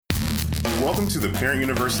Welcome to the Parent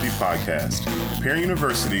University podcast. Parent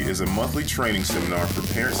University is a monthly training seminar for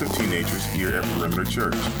parents of teenagers here at Perimeter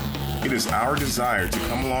Church. It is our desire to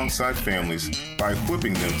come alongside families by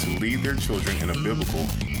equipping them to lead their children in a biblical,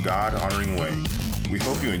 God-honoring way. We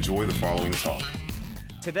hope you enjoy the following talk.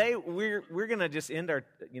 Today, we're going to just end our,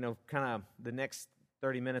 kind of the next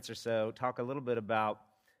 30 minutes or so, talk a little bit about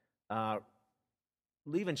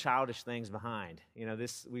leaving childish things behind.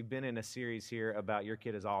 We've been in a series here about Your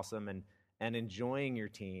Kid is Awesome and enjoying your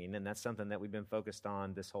teen, and that's something that we've been focused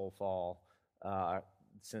on this whole fall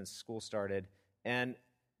since school started. And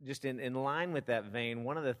just in line with that vein,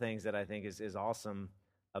 one of the things that I think is awesome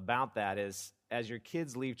about that is as your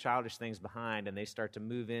kids leave childish things behind and they start to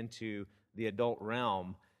move into the adult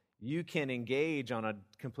realm, you can engage on a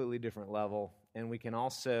completely different level, and we can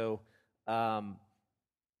also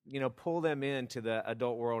pull them into the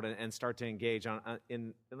adult world and start to engage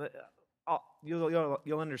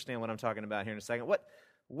you'll understand what I'm talking about here in a second.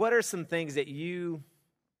 What are some things that you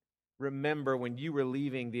remember when you were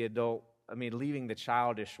leaving the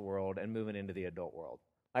childish world and moving into the adult world?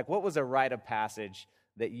 Like, what was a rite of passage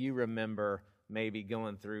that you remember maybe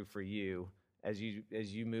going through for you as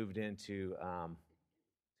you moved into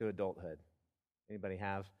to adulthood? Anybody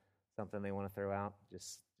have something they want to throw out?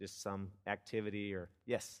 Just some activity or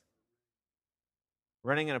yes.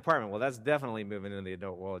 Renting an apartment. Well, that's definitely moving into the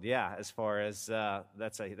adult world. Yeah, as far as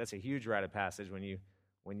that's a huge rite of passage when you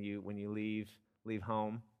leave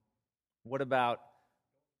home. What about?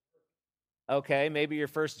 Okay, maybe your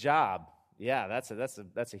first job. Yeah,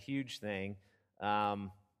 that's a huge thing. How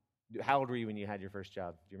old were you when you had your first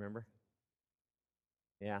job? Do you remember?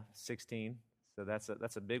 Yeah, 16. So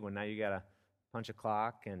that's a big one. Now you got to punch a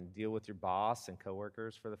clock and deal with your boss and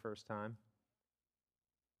coworkers for the first time.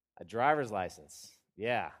 A driver's license.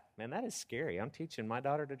 Yeah, man, that is scary. I'm teaching my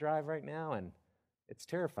daughter to drive right now, and it's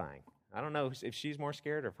terrifying. I don't know if she's more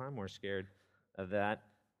scared or if I'm more scared of that.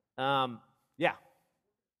 Yeah.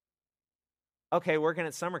 Okay, working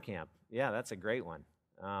at summer camp. Yeah, that's a great one.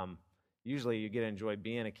 Usually you get to enjoy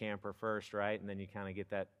being a camper first, right? And then you kind of get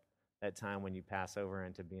that time when you pass over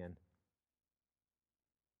into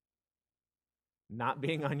not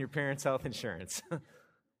being on your parents' health insurance.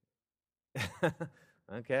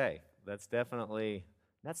 Okay, that's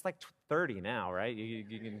like 30 now, right?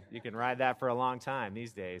 You can ride that for a long time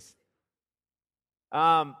these days.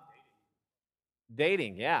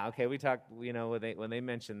 Dating, yeah. Okay, we talked. When they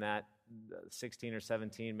mentioned that 16 or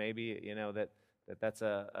 17, maybe that's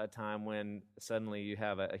a time when suddenly you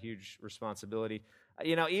have a huge responsibility.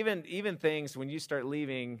 Even things when you start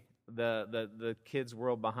leaving the kids'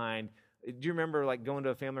 world behind. Do you remember like going to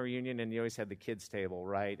a family reunion and you always had the kids' table,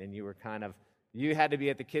 right? And you had to be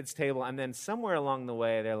at the kids' table, and then somewhere along the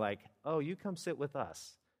way, they're like, oh, you come sit with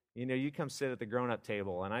us. You come sit at the grown-up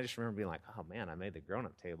table. And I just remember being like, oh, man, I made the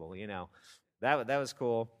grown-up table. That was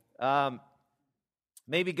cool.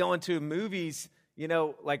 Maybe going to movies,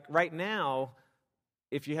 like right now,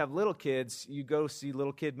 if you have little kids, you go see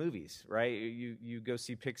little kid movies, right? You go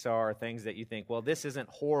see Pixar, things that you think, well, this isn't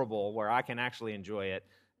horrible where I can actually enjoy it,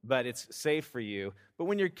 but it's safe for you. But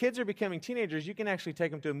when your kids are becoming teenagers, you can actually take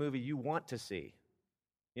them to a movie you want to see.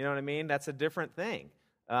 You know what I mean? That's a different thing.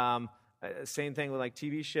 Same thing with like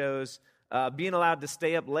TV shows. Being allowed to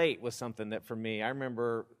stay up late was something that for me, I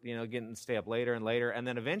remember, getting to stay up later and later, and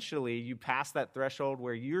then eventually you pass that threshold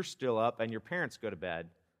where you're still up and your parents go to bed.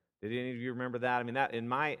 Did any of you remember that? I mean, that in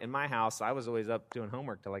my house, I was always up doing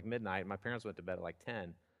homework till like midnight. My parents went to bed at like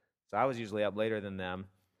 10, so I was usually up later than them.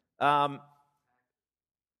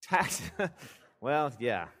 Tax. Well,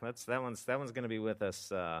 yeah, that one's going to be with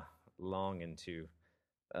us long into.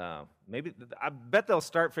 Maybe I bet they'll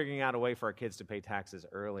start figuring out a way for our kids to pay taxes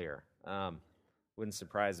earlier. Wouldn't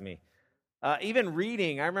surprise me. Even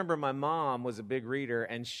reading, I remember my mom was a big reader,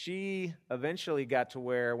 and she eventually got to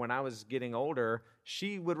where when I was getting older,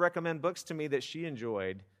 she would recommend books to me that she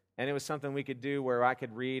enjoyed, and it was something we could do where I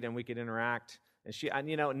could read and we could interact.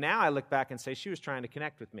 And now I look back and say she was trying to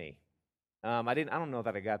connect with me. I don't know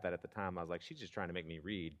that I got that at the time. I was like, she's just trying to make me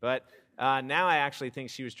read. But now I actually think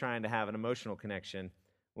she was trying to have an emotional connection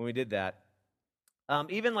when we did that.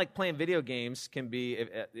 Even like playing video games can be,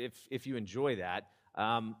 if you enjoy that.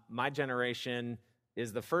 My generation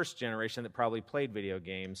is the first generation that probably played video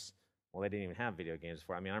games. Well, they didn't even have video games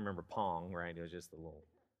before. I mean, I remember Pong, right? It was just a little.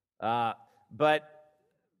 But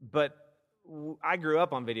I grew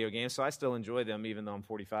up on video games, so I still enjoy them even though I'm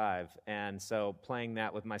 45. And so playing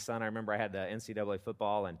that with my son, I remember I had the NCAA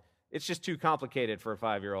football, and it's just too complicated for a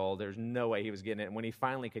 5-year-old. There's no way he was getting it. And when he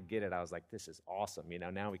finally could get it, I was like, this is awesome.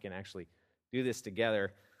 Now we can actually do this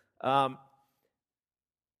together.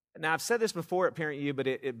 Now, I've said this before at Parent U, but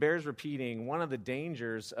it bears repeating. One of the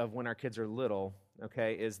dangers of when our kids are little,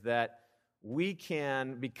 okay, is that we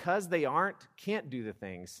can, because they can't do the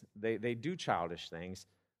things, they do childish things,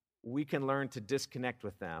 we can learn to disconnect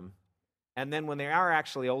with them. And then when they are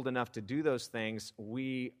actually old enough to do those things,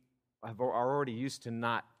 we are already used to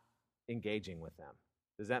not engaging with them.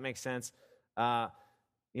 Does that make sense?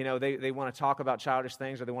 They want to talk about childish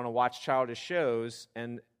things, or they want to watch childish shows,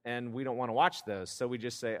 and we don't want to watch those. So we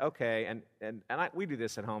just say, okay, we do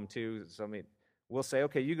this at home too. So we'll say,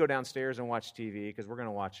 okay, you go downstairs and watch TV because we're going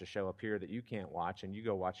to watch a show up here that you can't watch, and you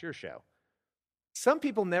go watch your show. Some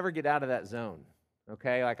people never get out of that zone,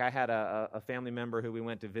 okay? Like I had a family member who we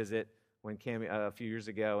went to visit when Cami a few years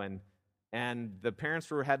ago, and the parents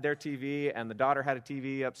had their TV, and the daughter had a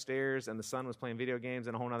TV upstairs, and the son was playing video games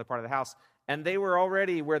in a whole other part of the house. And they were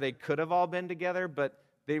already where they could have all been together, but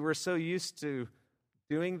they were so used to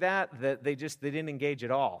doing that they didn't engage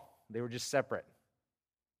at all. They were just separate.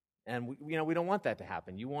 And we don't want that to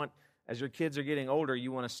happen. You want, as your kids are getting older,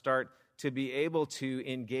 you want to start to be able to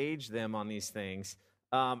engage them on these things.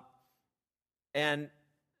 And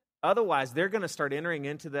otherwise, they're going to start entering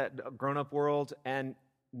into that grown-up world and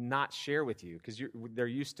not share with you because they're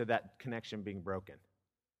used to that connection being broken.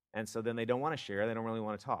 And so then they don't want to share. They don't really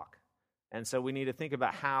want to talk. And so we need to think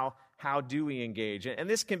about how do we engage. And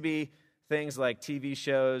this can be things like TV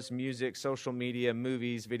shows, music, social media,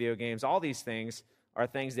 movies, video games. All these things are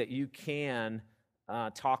things that you can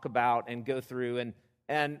talk about and go through.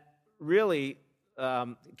 And really,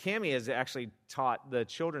 Cami has actually taught the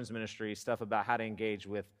children's ministry stuff about how to engage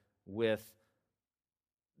with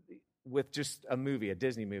just a movie, a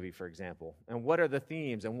Disney movie, for example. And what are the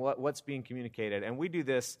themes and what's being communicated. And we do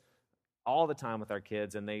this all the time with our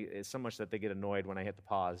kids, and it's so much that they get annoyed when I hit the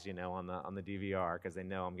pause, on the DVR, because they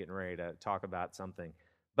know I'm getting ready to talk about something.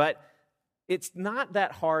 But it's not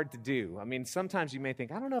that hard to do. I mean, sometimes you may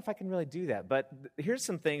think, I don't know if I can really do that. But here's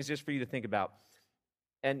some things just for you to think about.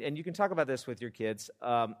 And you can talk about this with your kids,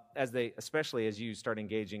 especially as you start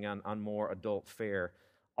engaging on more adult fare.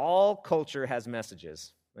 All culture has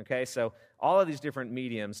messages, okay? So all of these different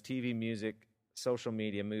mediums, TV, music, social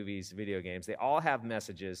media, movies, video games, they all have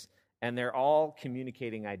messages, and they're all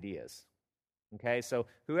communicating ideas, okay? So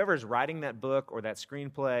whoever's writing that book or that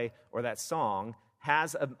screenplay or that song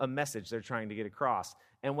has a message they're trying to get across.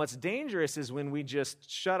 And what's dangerous is when we just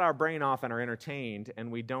shut our brain off and are entertained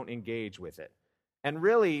and we don't engage with it. And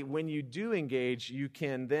really, when you do engage, you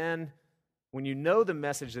can then, when you know the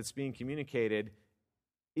message that's being communicated,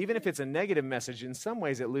 even if it's a negative message, in some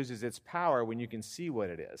ways it loses its power when you can see what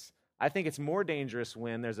it is. I think it's more dangerous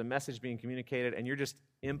when there's a message being communicated and you're just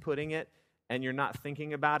inputting it and you're not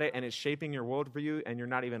thinking about it and it's shaping your worldview and you're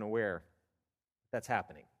not even aware that's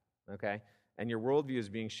happening, okay? And your worldview is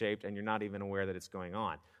being shaped and you're not even aware that it's going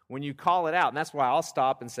on. When you call it out, and that's why I'll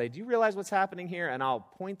stop and say, do you realize what's happening here? And I'll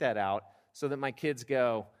point that out so that my kids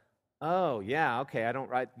go, oh, yeah, okay,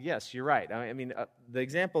 yes, you're right. I mean, the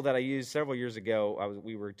example that I used several years ago,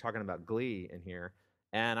 we were talking about Glee in here,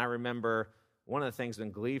 and I remember one of the things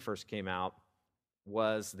when Glee first came out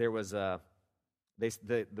was the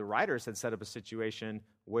writers had set up a situation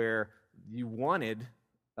where you wanted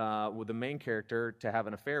with the main character to have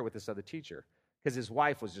an affair with this other teacher because his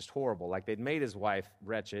wife was just horrible. Like they'd made his wife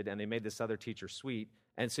wretched, and they made this other teacher sweet,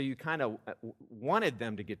 and so you kind of wanted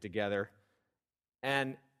them to get together,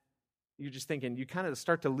 and you're just thinking, you kind of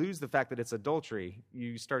start to lose the fact that it's adultery.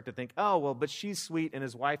 You start to think, oh, well, but she's sweet and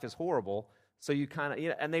his wife is horrible, so you kind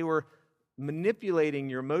of, and they were manipulating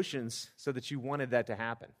your emotions so that you wanted that to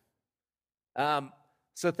happen.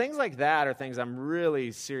 So things like that are things I'm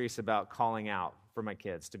really serious about calling out for my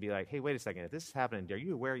kids, to be like, hey, wait a second, if this is happening, are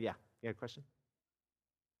you aware? Yeah. You had a question?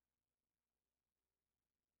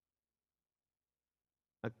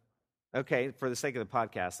 Okay, for the sake of the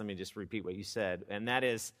podcast, let me just repeat what you said, and that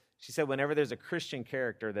is, she said whenever there's a Christian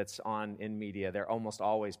character that's in media, they're almost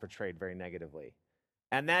always portrayed very negatively.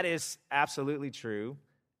 And that is absolutely true.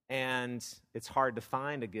 And it's hard to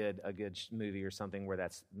find a good movie or something where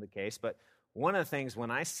that's the case. But one of the things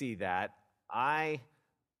when I see that, I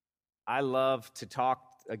love to talk,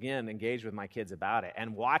 again, engage with my kids about it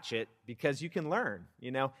and watch it because you can learn.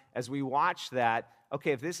 As we watch that,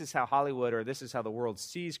 okay, if this is how Hollywood or this is how the world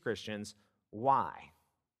sees Christians, why?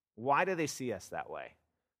 Why do they see us that way?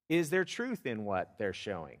 Is there truth in what they're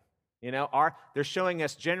showing? They're showing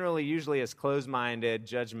us usually as closed-minded,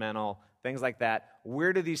 judgmental, things like that.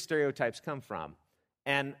 Where do these stereotypes come from?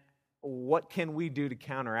 And what can we do to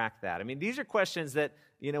counteract that? I mean, these are questions that,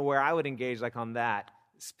 where I would engage like on that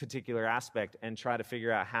particular aspect and try to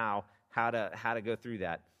figure out how to go through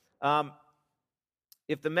that.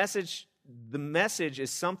 If the message the message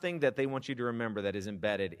is something that they want you to remember that is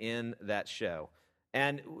embedded in that show.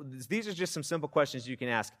 And these are just some simple questions you can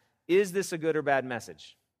ask. Is this a good or bad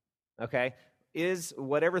message? Okay? Is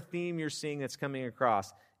whatever theme you're seeing that's coming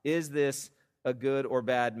across, is this a good or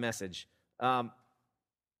bad message?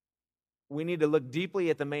 We need to look deeply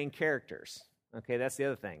at the main characters. Okay, that's the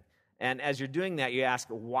other thing. And as you're doing that, you ask,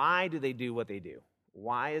 why do they do what they do?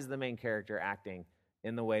 Why is the main character acting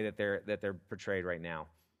in the way that they're portrayed right now?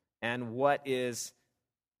 And what is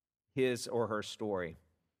his or her story?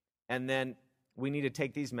 And then we need to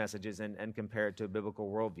take these messages and compare it to a biblical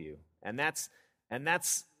worldview. And that's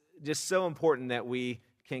just so important that we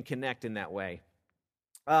can connect in that way.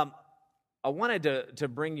 I wanted to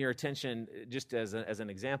bring your attention, just as an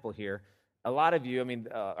example here. A lot of you,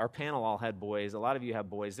 our panel all had boys. A lot of you have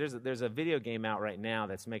boys. There's a video game out right now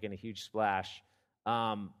that's making a huge splash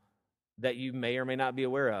that you may or may not be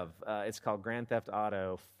aware of. It's called Grand Theft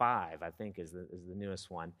Auto 5, I think is the newest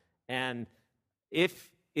one. And if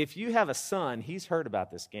you have a son, he's heard about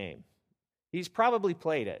this game. He's probably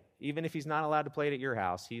played it. Even if he's not allowed to play it at your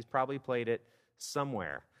house, he's probably played it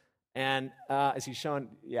somewhere. And is he showing?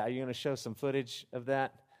 Yeah, you're going to show some footage of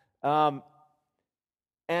that.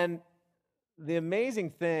 And the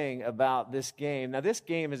amazing thing about this game, now this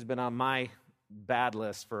game has been on my bad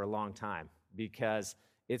list for a long time because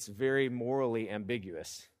it's very morally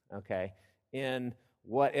ambiguous, okay, in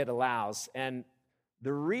what it allows. And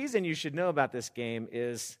the reason you should know about this game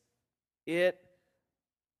is it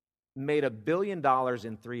made $1 billion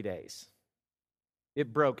in 3 days.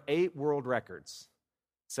 It broke 8 world records.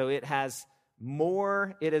 So it has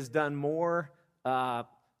done more.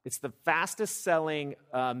 It's the fastest selling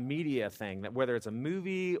media thing, that whether it's a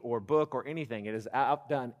movie or book or anything, it has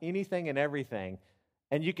outdone anything and everything.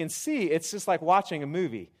 And you can see, it's just like watching a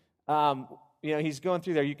movie. He's going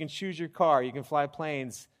through there. You can choose your car. You can fly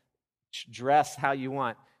planes, dress how you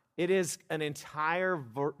want. It is an entire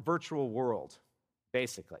virtual world,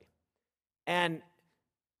 basically. And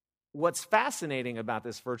what's fascinating about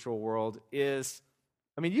this virtual world is,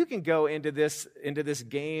 you can go into this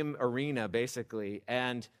game arena basically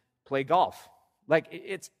and play golf. Like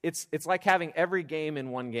it's like having every game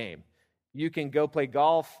in one game. You can go play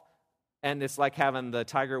golf, and it's like having the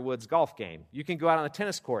Tiger Woods golf game. You can go out on the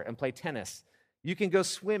tennis court and play tennis. You can go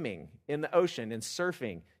swimming in the ocean and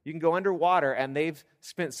surfing. You can go underwater, and they've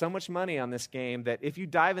spent so much money on this game that if you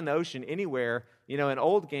dive in the ocean anywhere, in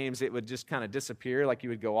old games it would just kind of disappear, like you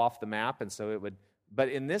would go off the map, and so it would. But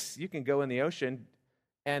in this, you can go in the ocean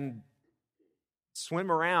and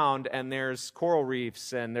swim around, and there's coral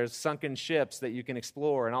reefs, and there's sunken ships that you can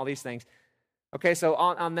explore, and all these things. Okay, so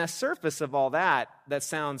on the surface of all that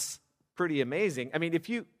sounds pretty amazing.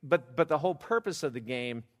 But the whole purpose of the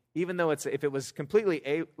game, even though if it was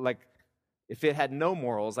completely if it had no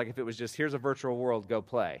morals, like if it was just here's a virtual world, go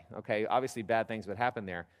play. Okay, obviously bad things would happen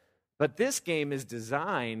there. But this game is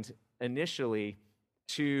designed initially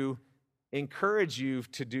to encourage you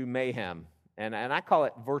to do mayhem. And I call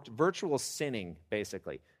it virtual sinning,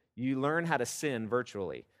 basically. You learn how to sin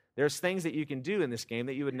virtually. There's things that you can do in this game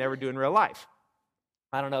that you would never do in real life.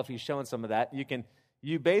 I don't know if he's showing some of that.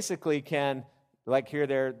 You basically can, like here,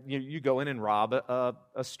 there, you go in and rob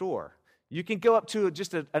a store. You can go up to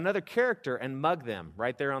just another character and mug them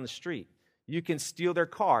right there on the street. You can steal their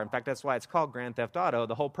car. In fact, that's why it's called Grand Theft Auto.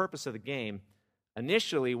 The whole purpose of the game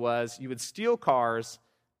initially was you would steal cars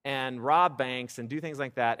and rob banks and do things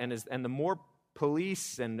like that. And the more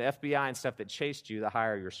police and the FBI and stuff that chased you, the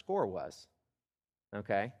higher your score was.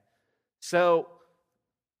 Okay? So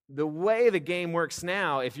the way the game works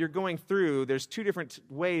now, if you're going through, there's 2 different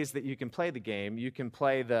ways that you can play the game. You can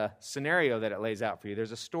play the scenario that it lays out for you.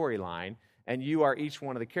 There's a storyline, and you are each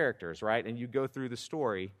one of the characters, right? And you go through the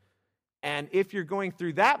story. And if you're going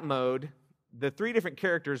through that mode, the 3 different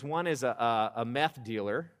characters, one is a meth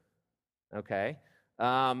dealer, okay?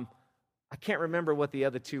 I can't remember what the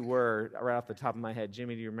other 2 were right off the top of my head.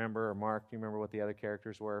 Jimmy, do you remember? Or Mark, do you remember what the other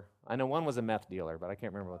characters were? I know one was a meth dealer, but I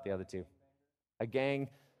can't remember what the other 2. A gang.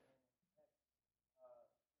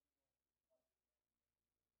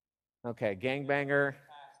 Okay, gangbanger.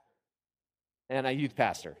 And a youth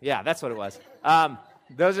pastor. Yeah, that's what it was.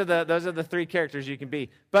 Those are the 3 characters you can be.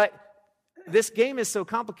 But this game is so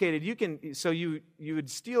complicated. You would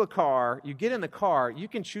steal a car. You get in the car. You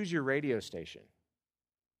can choose your radio station.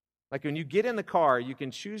 Like when you get in the car, you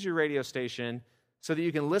can choose your radio station so that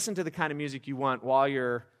you can listen to the kind of music you want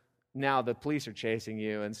while now the police are chasing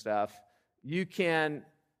you and stuff. You can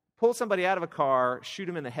pull somebody out of a car, shoot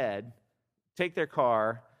them in the head, take their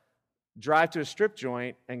car, drive to a strip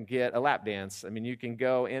joint and get a lap dance. You can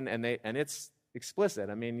go in and it's explicit.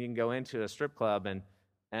 You can go into a strip club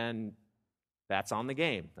and That's on the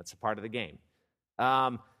game. That's a part of the game.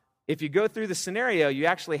 If you go through the scenario, you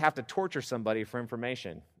actually have to torture somebody for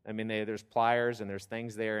information. I mean, there's pliers and there's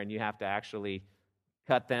things there, and you have to actually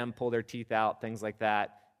cut them, pull their teeth out, things like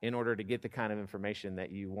that, in order to get the kind of information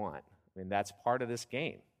that you want. I mean, that's part of this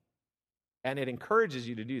game. And it encourages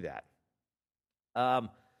you to do that.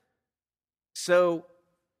 So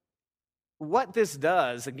what this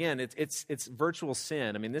does, again, it's virtual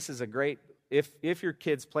sin. I mean, this is a great, if your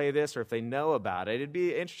kids play this or if they know about it, it'd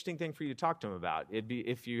be an interesting thing for you to talk to them about. It'd be,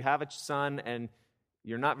 if you have a son and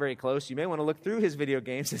you're not very close, you may want to look through his video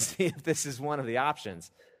games and see if this is one of the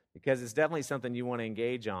options, because it's definitely something you want to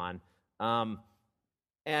engage on.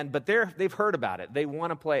 But they've heard about it. They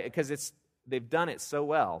want to play it because they've done it so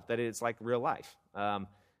well that it's like real life.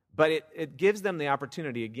 But it gives them the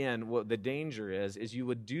opportunity, again, what the danger is you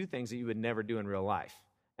would do things that you would never do in real life.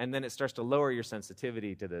 And then it starts to lower your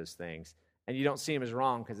sensitivity to those things. And you don't see them as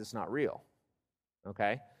wrong because it's not real.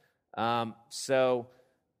 Okay?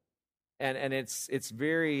 It's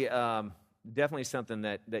very definitely something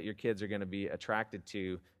that your kids are going to be attracted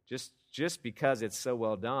to just because it's so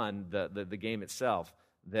well done, the game itself,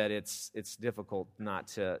 that it's difficult not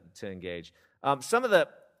to engage. Some of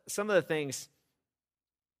the things,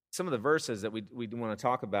 some of the verses that we want to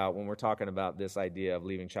talk about when we're talking about this idea of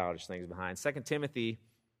leaving childish things behind. 2 Timothy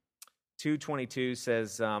 2:22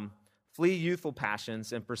 says, "Flee youthful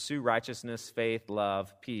passions and pursue righteousness, faith,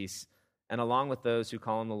 love, peace, and along with those who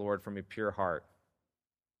call on the Lord from a pure heart."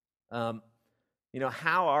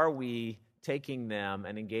 How are we taking them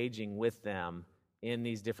and engaging with them in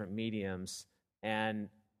these different mediums and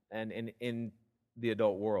in the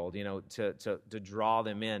adult world, to draw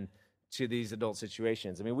them in to these adult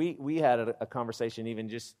situations? I mean, we had a conversation even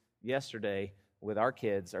just yesterday with our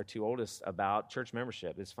kids, our two oldest, about church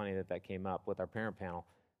membership. It's funny that came up with our parent panel.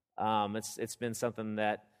 It's been something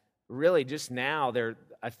that really just now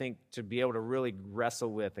I think, to be able to really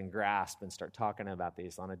wrestle with and grasp and start talking about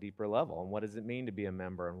these on a deeper level. And what does it mean to be a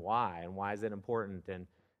member, and why is it important?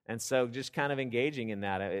 And so just kind of engaging in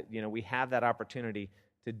that, we have that opportunity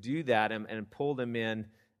to do that and pull them in,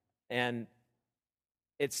 and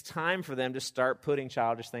it's time for them to start putting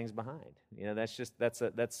childish things behind. That's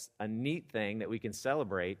a neat thing that we can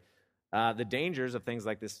celebrate. The dangers of things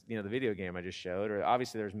like this, the video game I just showed, or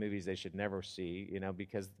obviously there's movies they should never see,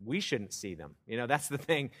 because we shouldn't see them. That's the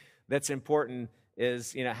thing that's important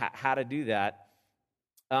is, how to do that.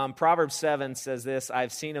 Proverbs 7 says this,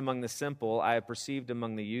 "I've seen among the simple, I have perceived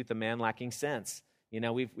among the youth a man lacking sense."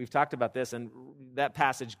 We've talked about this, and that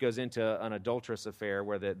passage goes into an adulterous affair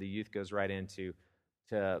where the youth goes right into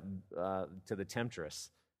the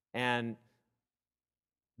temptress. And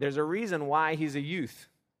there's a reason why he's a youth.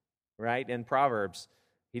 Right, in Proverbs,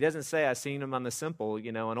 he doesn't say, "I've seen him on the simple,"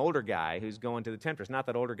 an older guy who's going to the temptress. Not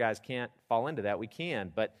that older guys can't fall into that. We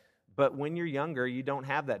can. But when you're younger, you don't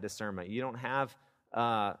have that discernment. You don't have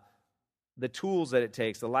the tools that it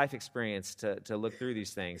takes, the life experience to look through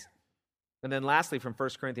these things. And then lastly, from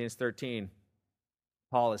 1 Corinthians 13,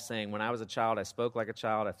 Paul is saying, "When I was a child, I spoke like a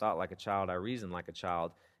child, I thought like a child, I reasoned like a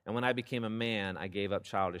child. And when I became a man, I gave up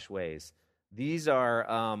childish ways." These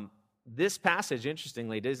are... This passage,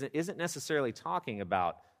 interestingly, isn't necessarily talking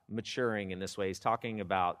about maturing in this way. He's talking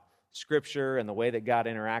about Scripture and the way that God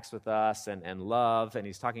interacts with us and love, and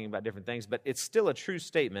he's talking about different things. But it's still a true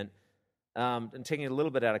statement, and taking it a little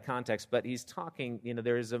bit out of context. But he's talking,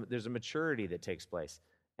 there's a maturity that takes place,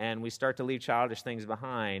 and we start to leave childish things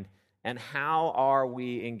behind. And how are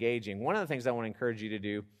we engaging? One of the things I want to encourage you to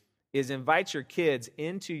do is invite your kids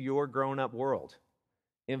into your grown-up world.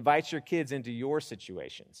 Invite your kids into your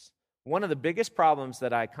situations. One of the biggest problems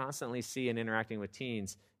that I constantly see in interacting with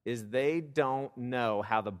teens is they don't know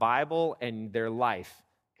how the Bible and their life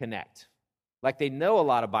connect. Like, they know a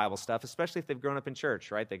lot of Bible stuff, especially if they've grown up in church,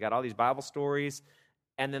 right? They got all these Bible stories,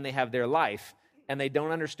 and then they have their life, and they don't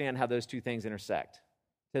understand how those two things intersect.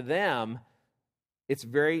 To them, it's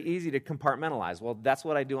very easy to compartmentalize. Well, that's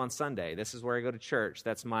what I do on Sunday. This is where I go to church.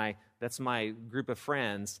 That's my group of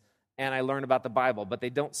friends, and I learn about the Bible. But they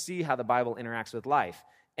don't see how the Bible interacts with life.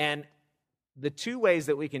 And the two ways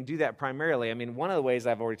that we can do that primarily, one of the ways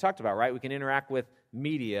I've already talked about, right? We can interact with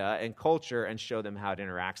media and culture and show them how it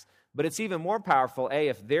interacts. But it's even more powerful,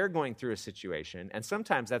 if they're going through a situation, and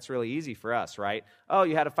sometimes that's really easy for us, right? Oh,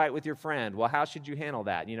 you had a fight with your friend. Well, how should you handle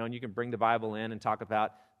that? And you can bring the Bible in and talk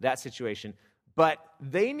about that situation. But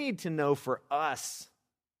they need to know for us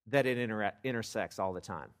that it intersects all the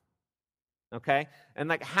time, okay? And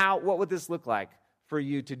what would this look like for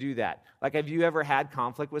you to do that? Like, have you ever had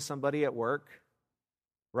conflict with somebody at work,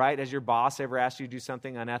 right? Has your boss ever asked you to do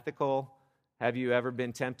something unethical? Have you ever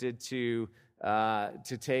been tempted to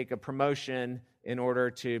take a promotion in order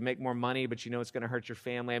to make more money, but you know it's going to hurt your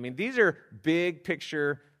family. I mean, these are big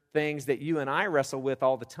picture things that you and I wrestle with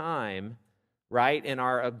all the time, right, in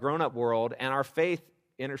our grown-up world, and our faith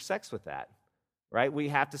intersects with that, right? We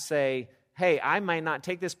have to say, hey, I might not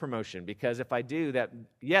take this promotion because if I do that,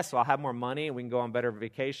 yes, I'll have more money and we can go on better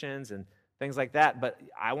vacations and things like that, but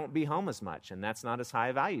I won't be home as much, and that's not as high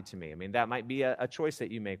a value to me. I mean, that might be a choice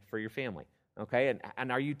that you make for your family, okay?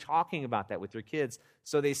 And are you talking about that with your kids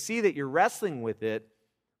so they see that you're wrestling with it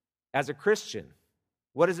as a Christian?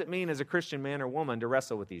 What does it mean as a Christian man or woman to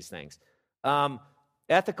wrestle with these things?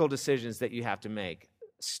 Ethical decisions that you have to make,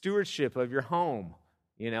 stewardship of your home.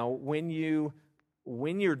 You know, when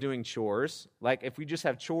you're doing chores, like if we just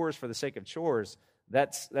have chores for the sake of chores,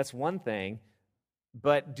 that's one thing.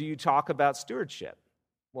 But do you talk about stewardship?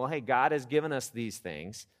 Well, hey, God has given us these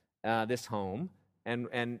things, this home,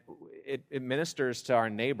 and it ministers to our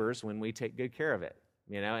neighbors when we take good care of it.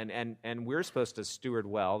 You know, and we're supposed to steward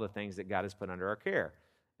well the things that God has put under our care.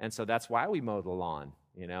 And so that's why we mow the lawn,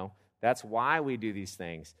 you know. That's why we do these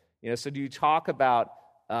things. You know, so do you talk about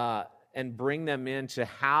and bring them into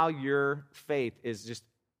how your faith is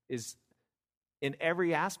in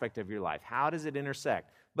every aspect of your life? How does it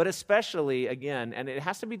intersect? But especially, again, and it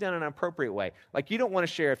has to be done in an appropriate way. Like you don't want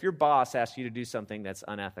to share, if your boss asks you to do something that's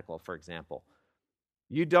unethical, for example,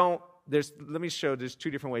 there's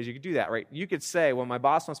two different ways you could do that, right? You could say, well, my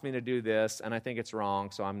boss wants me to do this, and I think it's wrong,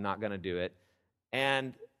 so I'm not going to do it.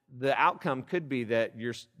 And the outcome could be that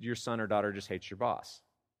your son or daughter just hates your boss,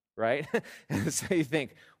 right? And so you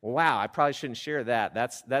think, well, wow, I probably shouldn't share that.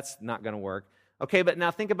 That's not going to work. Okay, but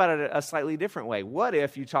now think about it a slightly different way. What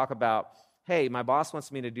if you talk about, hey, my boss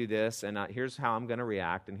wants me to do this, and here's how I'm going to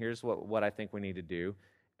react, and here's what I think we need to do.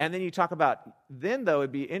 And then you talk about, then though,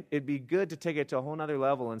 it'd be good to take it to a whole nother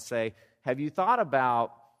level and say, have you thought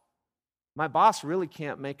about, my boss really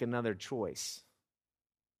can't make another choice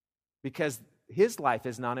because his life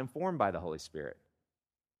is not informed by the Holy Spirit.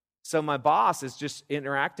 So my boss is just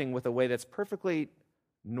interacting with a way that's perfectly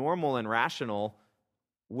normal and rational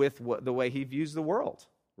with the way he views the world,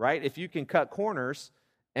 right? If you can cut corners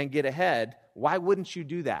and get ahead, why wouldn't you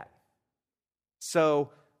do that?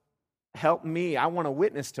 So help me. I want to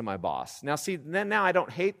witness to my boss. Now, see, now I don't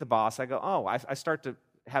hate the boss. I go, I start to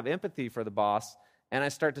have empathy for the boss, and I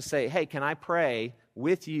start to say, hey, can I pray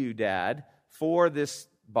with you, Dad, for this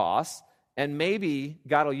boss? And maybe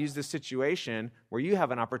God will use this situation where you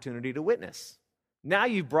have an opportunity to witness. Now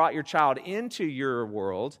you've brought your child into your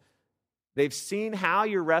world. They've seen how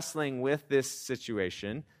you're wrestling with this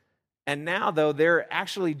situation. And now, though, they're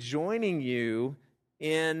actually joining you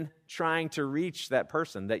in trying to reach that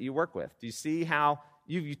person that you work with. Do you see how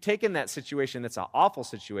you've taken that situation that's an awful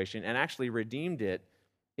situation and actually redeemed it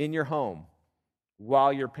in your home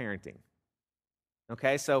while you're parenting?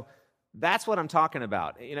 Okay, so that's what I'm talking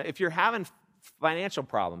about. You know, if you're having financial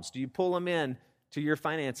problems, do you pull them in to your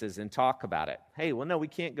finances and talk about it? Hey, well, no, we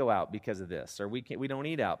can't go out because of this, or we don't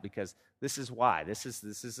eat out because this is why. This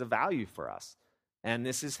is a value for us, and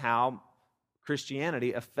this is how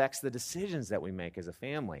Christianity affects the decisions that we make as a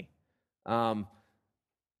family. I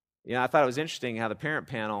thought it was interesting how the parent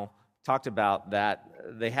panel talked about that.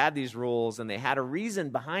 They had these rules and they had a reason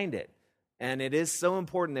behind it. And it is so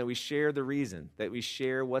important that we share the reason, that we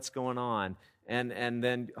share what's going on. And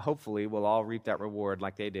then hopefully we'll all reap that reward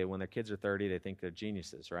like they did. When their kids are 30, they think they're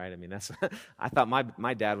geniuses, right? I mean, that's I thought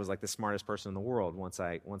my dad was like the smartest person in the world once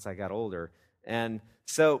I got older. And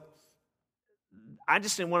so I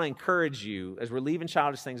just want to encourage you, as we're leaving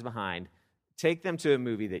childish things behind, take them to a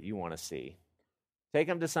movie that you want to see. Take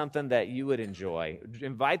them to something that you would enjoy.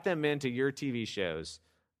 Invite them into your TV shows,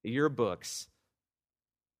 your books,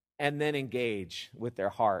 and then engage with their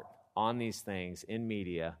heart on these things in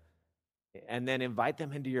media, and then invite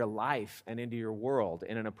them into your life and into your world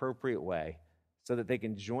in an appropriate way so that they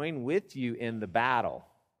can join with you in the battle.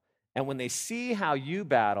 And when they see how you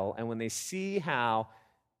battle, and when they see how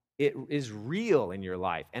it is real in your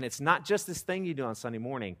life, and it's not just this thing you do on Sunday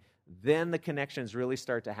morning, then the connections really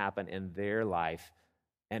start to happen in their life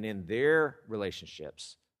and in their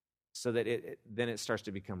relationships, so that then it starts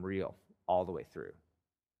to become real all the way through.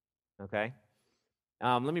 Okay?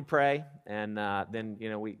 Let me pray, and then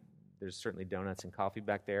there's certainly donuts and coffee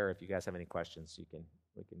back there. If you guys have any questions, we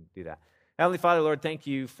can do that. Heavenly Father, Lord, thank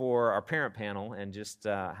you for our parent panel and just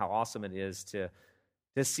how awesome it is to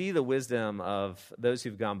see the wisdom of those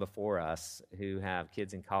who've gone before us, who have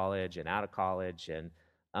kids in college and out of college, and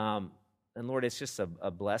Lord, it's just a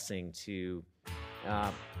blessing to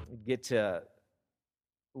get to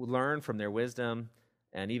learn from their wisdom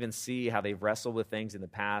and even see how they've wrestled with things in the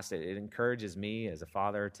past. It encourages me as a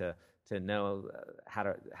father to know how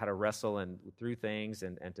to wrestle and through things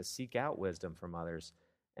and to seek out wisdom from others.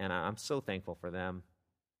 And I'm so thankful for them.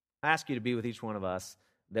 I ask you to be with each one of us,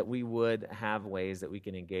 that we would have ways that we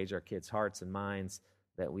can engage our kids' hearts and minds,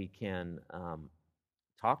 that we can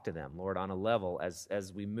talk to them, Lord, on a level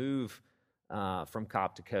as we move from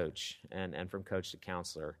cop to coach and from coach to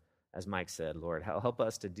counselor, as Mike said. Lord, help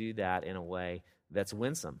us to do that in a way that's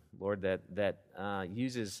winsome, Lord, that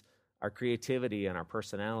uses our creativity and our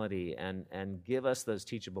personality and give us those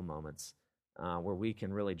teachable moments where we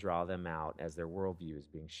can really draw them out as their worldview is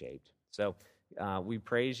being shaped. So we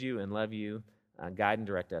praise you and love you. Guide and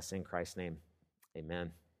direct us in Christ's name.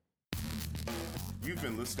 Amen. You've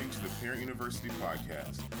been listening to the Parent University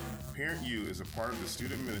Podcast. Parent U is a part of the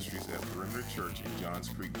student ministries at Perimeter Church in Johns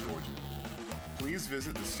Creek, Georgia. Please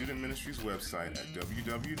visit the student ministries website at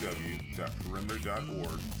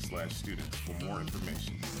www.perimeter.org/students for more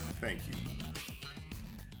information. Thank you.